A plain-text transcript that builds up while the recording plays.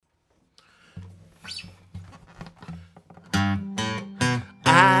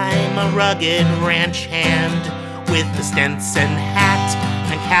a rugged ranch hand with a Stetson hat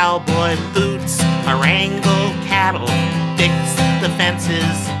and cowboy boots. I wrangle cattle, fix the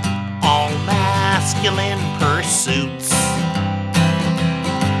fences, all masculine pursuits.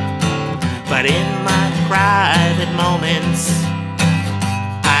 But in my private moments,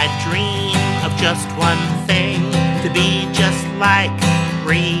 I dream of just one thing, to be just like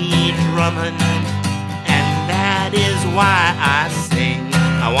Ree Drummond. And that is why I sing.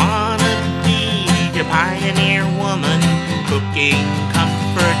 I wanna be your pioneer woman, cooking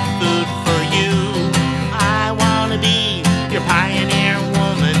comfort food for you. I wanna be your pioneer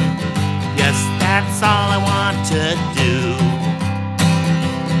woman. Yes, that's all I want to do.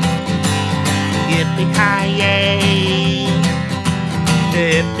 Yippee-ki-yay,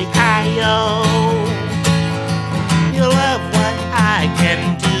 yippee-ki-yo. You'll love what I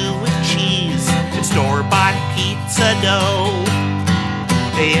can do with cheese and store-bought pizza dough.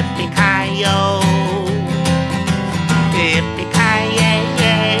 Yippee-ki-yay.